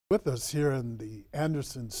With us here in the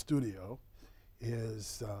Anderson studio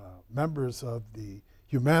is members of the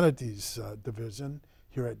Humanities Division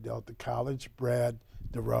here at Delta College, Brad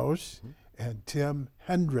DeRoche and Tim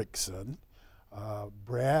Hendrickson.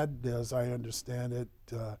 Brad, as I understand it,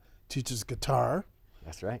 teaches guitar.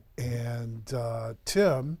 That's right. And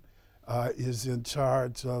Tim is in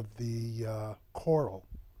charge of the choral.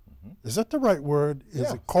 Is that the right word? Is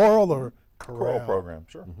Yeah. it choral or chorale? Choral program,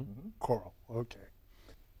 sure. Choral, okay.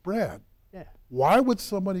 Brad, Yeah. why would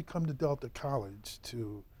somebody come to Delta College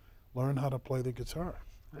to learn how to play the guitar?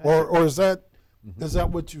 Or is that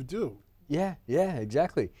what you do? Yeah,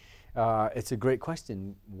 exactly. It's a great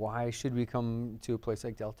question. Why should we come to a place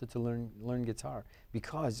like Delta to learn guitar?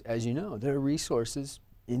 Because, as you know, there are resources,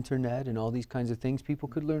 internet and all these kinds of things people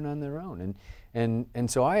could learn on their own. And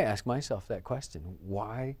so I ask myself that question,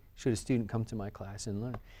 why should a student come to my class and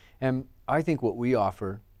learn? And I think what we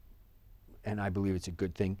offer, and I believe it's a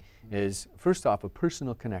good thing, is first off a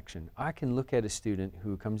personal connection. I can look at a student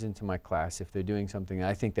who comes into my class if they're doing something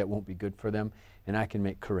I think that won't be good for them, and I can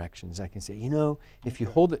make corrections. I can say, you know, if you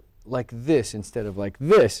hold it like this instead of like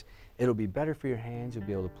this, it'll be better for your hands, you'll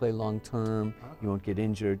be able to play long term, you won't get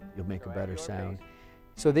injured, you'll make a better sound.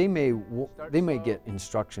 So they may get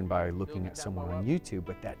instruction by looking at someone on YouTube,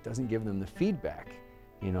 but that doesn't give them the feedback.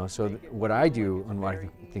 You know, so what I do and what I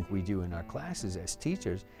think we do in our classes as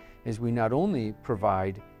teachers is we not only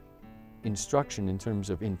provide instruction in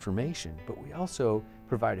terms of information, but we also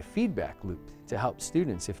provide a feedback loop to help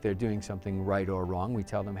students if they're doing something right or wrong. We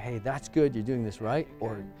tell them, hey, that's good, you're doing this right,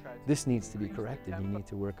 or this needs to be corrected, you need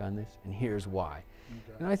to work on this, and here's why.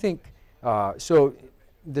 And I think, so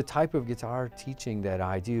the type of guitar teaching that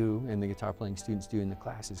I do and the guitar playing students do in the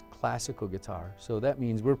class is classical guitar. So that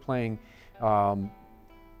means we're playing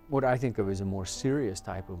what I think of as a more serious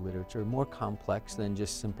type of literature, more complex than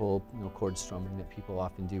just simple, you know, chord strumming that people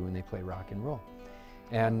often do when they play rock and roll.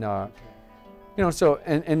 And you know, so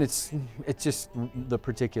and it's just the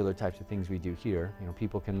particular types of things we do here. You know,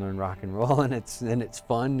 people can learn rock and roll, and it's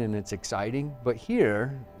fun and it's exciting. But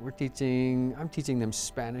here I'm teaching them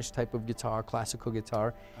Spanish type of guitar, classical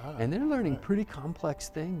guitar, and they're learning pretty complex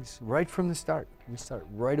things right from the start. We start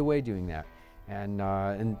right away doing that. And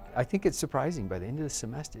I think it's surprising, by the end of the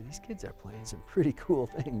semester, these kids are playing some pretty cool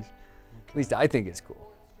things. At least I think it's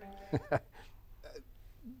cool.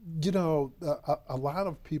 You know, a lot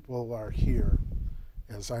of people are here,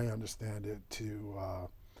 as I understand it, to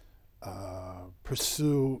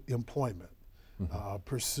pursue employment,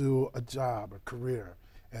 pursue a job, a career,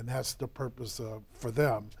 and that's the purpose of, for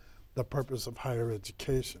them, the purpose of higher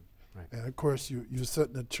education. Right. And of course, you sit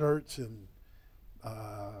in a church and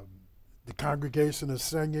the congregation is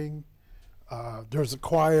singing, there's a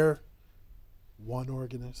choir, one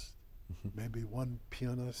organist, maybe one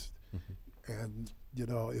pianist, and you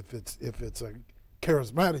know, if it's a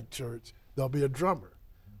charismatic church, there'll be a drummer.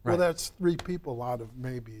 Right. Well, that's 3 people out of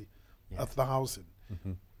maybe 1,000.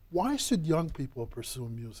 Why should young people pursue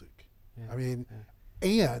music? I mean,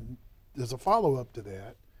 and there's a follow-up to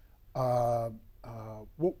that.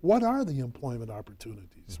 What are the employment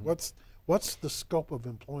opportunities? What's the scope of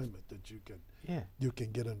employment that you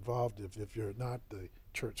can get involved if you're not the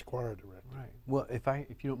church choir director? Right. Well,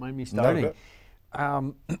 if you don't mind me starting,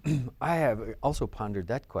 I have also pondered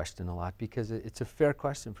that question a lot because it's a fair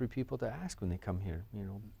question for people to ask when they come here. You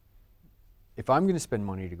know, if I'm going to spend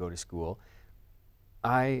money to go to school,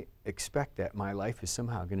 I expect that my life is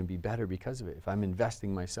somehow going to be better because of it. If I'm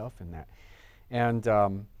investing myself in that,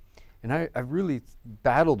 and I've really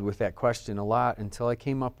battled with that question a lot until I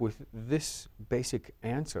came up with this basic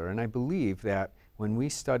answer. And I believe that when we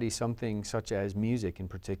study something such as music in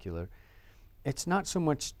particular, it's not so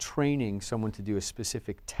much training someone to do a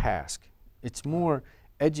specific task. It's more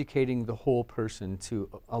educating the whole person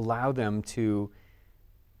to allow them to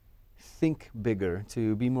think bigger,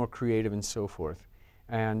 to be more creative and so forth.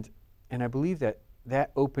 And I believe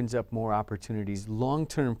that opens up more opportunities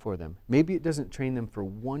long-term for them. Maybe it doesn't train them for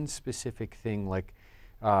one specific thing like,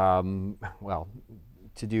 well,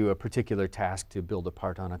 to do a particular task to build a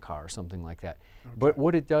part on a car or something like that. Okay. But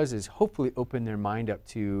what it does is hopefully open their mind up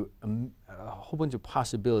to a whole bunch of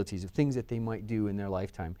possibilities of things that they might do in their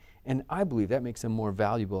lifetime. And I believe that makes them more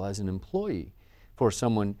valuable as an employee for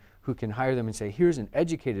someone who can hire them and say, here's an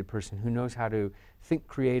educated person who knows how to think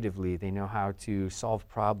creatively, they know how to solve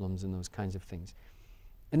problems and those kinds of things.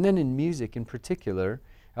 And then in music in particular,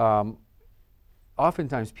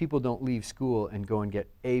 oftentimes people don't leave school and go and get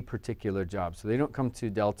a particular job. So they don't come to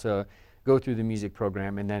Delta, go through the music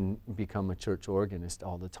program, and then become a church organist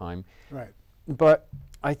all the time. Right. But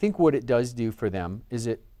I think what it does do for them is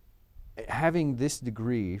it having this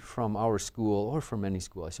degree from our school, or from any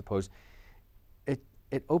school, I suppose,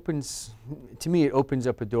 it opens, to me, it opens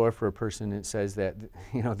up a door for a person that says that,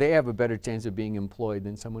 you know, they have a better chance of being employed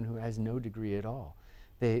than someone who has no degree at all.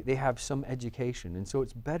 They have some education, and so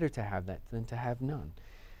it's better to have that than to have none.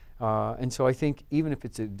 And so I think even if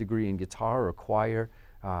it's a degree in guitar or choir,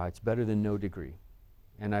 it's better than no degree.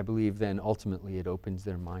 And I believe then ultimately it opens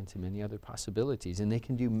their mind to many other possibilities, and they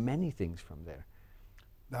can do many things from there.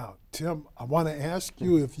 Now, Tim, I want to ask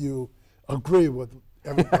you if you agree with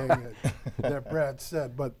everything that Brad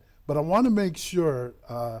said, but I want to make sure,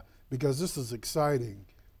 because this is exciting,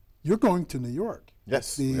 you're going to New York.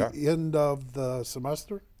 Yes, the end of the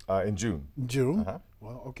semester? In June. June?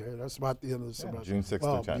 Well, okay, that's about the end of the semester. June 6th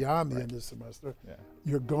well, to 10th. Beyond the end of the semester. Yeah.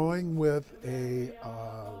 You're going with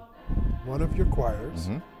one of your choirs.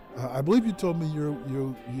 I believe you told me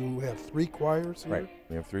you have 3 choirs here? Right,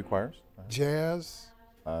 we have 3 choirs. Jazz?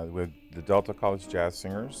 With the Delta College Jazz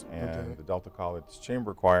Singers and the Delta College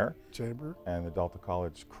Chamber Choir. And the Delta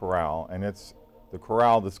College Choral. And it's the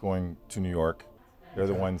chorale that's going to New York. They're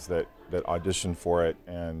the ones that auditioned for it,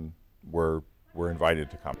 and we're invited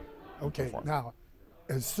to come. Okay, perform. Now,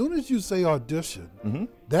 as soon as you say audition,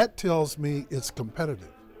 that tells me it's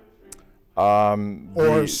competitive.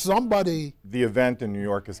 Or somebody... The event in New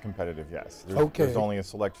York is competitive, yes. There's only a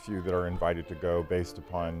select few that are invited to go based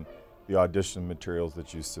upon the audition materials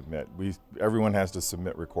that you submit. Everyone has to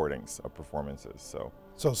submit recordings of performances.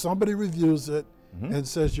 So somebody reviews it and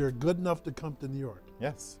says you're good enough to come to New York.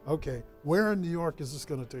 Yes. Okay. Where in New York is this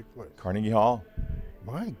going to take place? Carnegie Hall.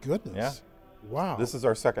 My goodness. Yeah. Wow. This is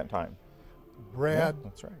our 2nd time. Brad, yeah,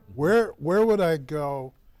 that's right. Where would I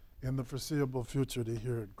go in the foreseeable future to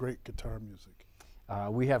hear great guitar music?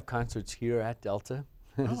 We have concerts here at Delta.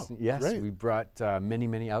 Oh, yes, great. we brought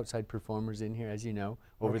many outside performers in here, as you know,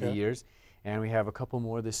 over the years. And we have a couple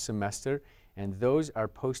more this semester. And those are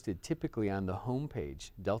posted typically on the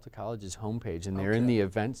homepage, Delta College's homepage. And they're in the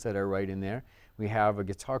events that are right in there. We have a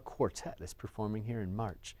guitar quartet that's performing here in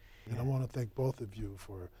March. And I want to thank both of you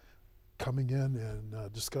for coming in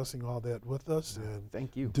and discussing all that with us, and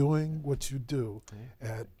thank you. Doing what you do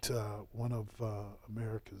at one of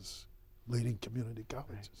America's leading community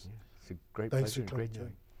colleges. Right, yeah. It's a great Thanks pleasure, for coming great joy.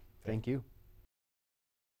 in. Thank you.